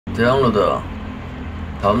대학로다.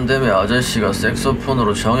 밤 되면 아저씨가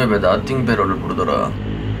색소폰으로 정엽의 나띵 배럴을 부르더라.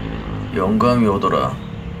 영감이 오더라.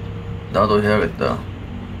 나도 해야겠다.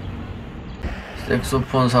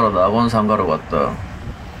 색소폰 사러 낙원산 가러 갔다.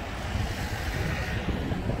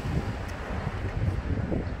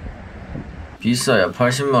 비싸야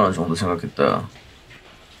 80만원 정도 생각했다.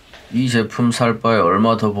 이 제품 살 바에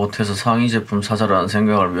얼마 더 보태서 상위 제품 사자라는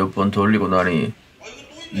생각을 몇 번 돌리고 나니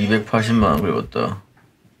 280만원 긁었다.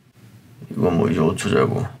 이건 뭐 이제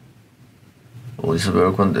어쩌자고. 어디서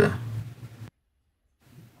배울 건데?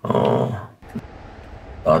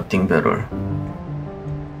 나띵 배럴.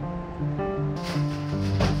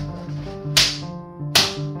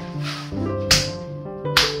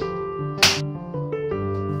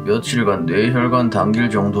 며칠간 뇌혈관 당길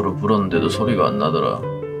정도로 불었는데도 소리가 안 나더라.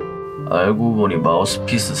 알고 보니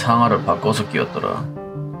마우스피스 상하를 바꿔서 끼웠더라.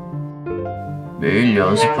 매일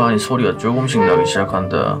연습하니 소리가 조금씩 나기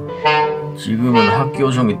시작한다. 지금은 학교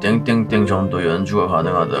종이 땡땡땡 정도 연주가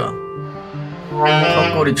가능하다.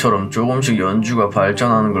 턱걸이처럼 조금씩 연주가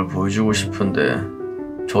발전하는 걸 보여주고 싶은데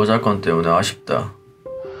저작권 때문에 아쉽다.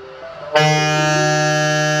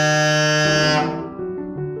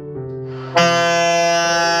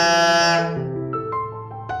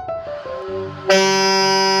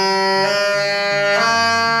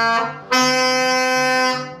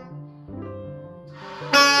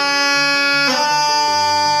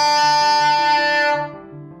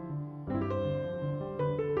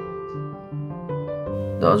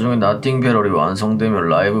 나중에 나띵 배럴이 완성되면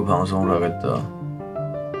라이브 방송을 하겠다.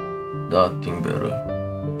 나띵 배럴.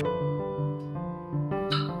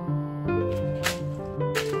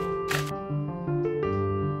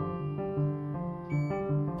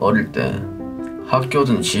 어릴 때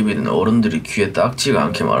학교든 집이든 어른들이 귀에 딱지가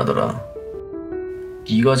않게 말하더라.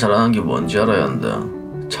 네가 잘하는 게 뭔지 알아야 한다.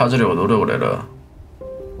 찾으려고 노력을 해라.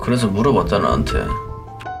 그래서 물어봤다 나한테.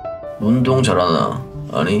 운동 잘하나?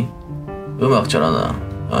 아니. 음악 잘하나?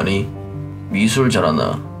 아니. 미술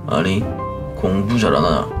잘하나? 아니. 공부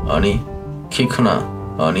잘하나? 아니. 키 크나?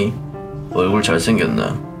 아니. 얼굴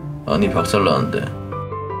잘생겼나? 아니. 박살나는데.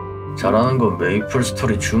 잘하는 건 메이플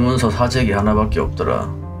스토리 주문서 사재기 하나밖에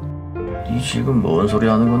없더라. 니 지금 뭔 소리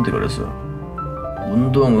하는 건데 그래서.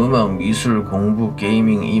 운동, 음악, 미술, 공부,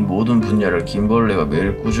 게이밍 이 모든 분야를 김벌레가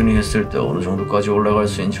매일 꾸준히 했을 때 어느 정도까지 올라갈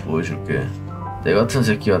수 있는지 보여줄게. 내 같은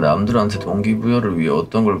새끼가 남들한테 동기부여를 위해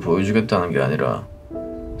어떤 걸 보여주겠다는 게 아니라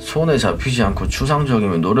손에 잡히지 않고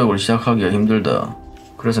추상적이면 노력을 시작하기가 힘들다.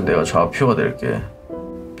 그래서 내가 좌표가 될게.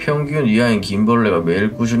 평균 이하인 김벌레가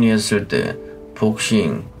매일 꾸준히 했을 때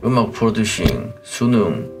복싱, 음악 프로듀싱,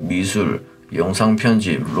 수능, 미술, 영상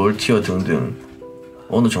편집, 롤티어 등등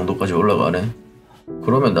어느 정도까지 올라가네?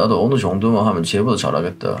 그러면 나도 어느 정도만 하면 쟤보다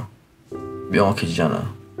잘하겠다.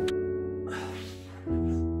 명확해지잖아.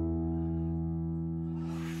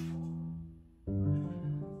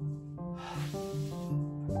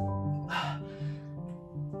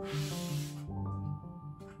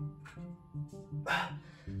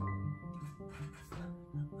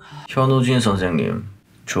 현우진 선생님,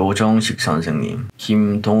 조정식 선생님,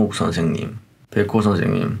 김동욱 선생님, 백호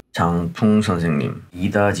선생님, 장풍 선생님,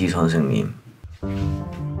 이다지 선생님.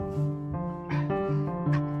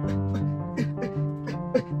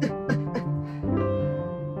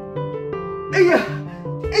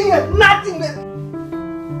 에이야, nothing.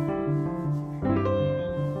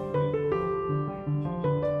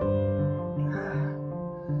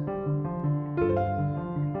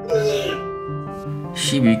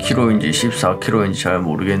 12kg인지 14kg인지 잘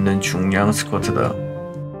모르겠는 중량 스쿼트다.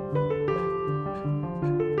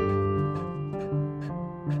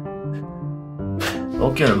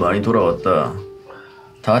 어깨는 많이 돌아왔다.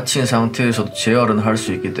 다친 상태에서도 재활은 할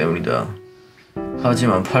수 있기 때문이다.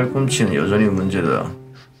 하지만 팔꿈치는 여전히 문제다.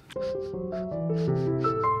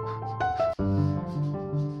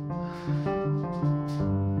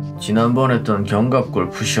 지난번 했던 견갑골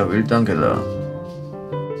푸시업 1단계다.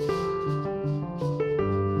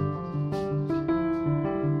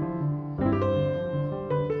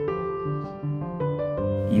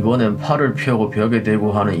 이번엔 팔을 펴고 벽에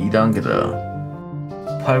대고 하는 2단계다.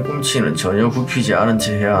 팔꿈치는 전혀 굽히지 않은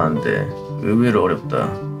채 해야 하는데 의외로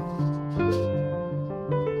어렵다.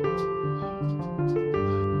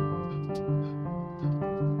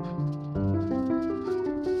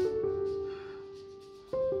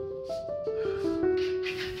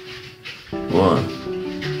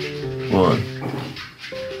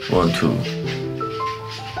 원, 투.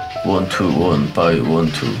 원, 투, 원, 바이, 원,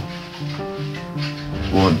 투.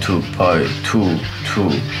 원, 투, 바이, 투,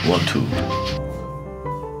 원, 투.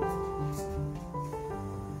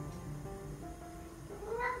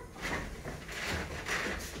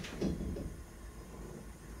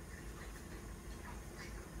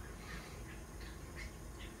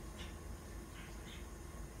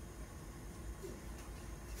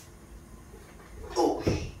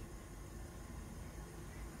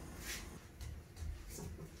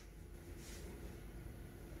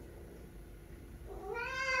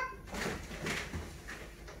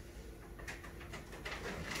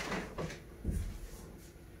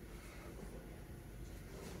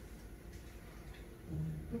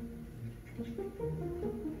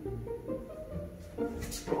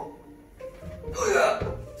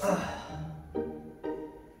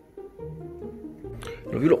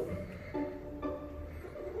 여기로.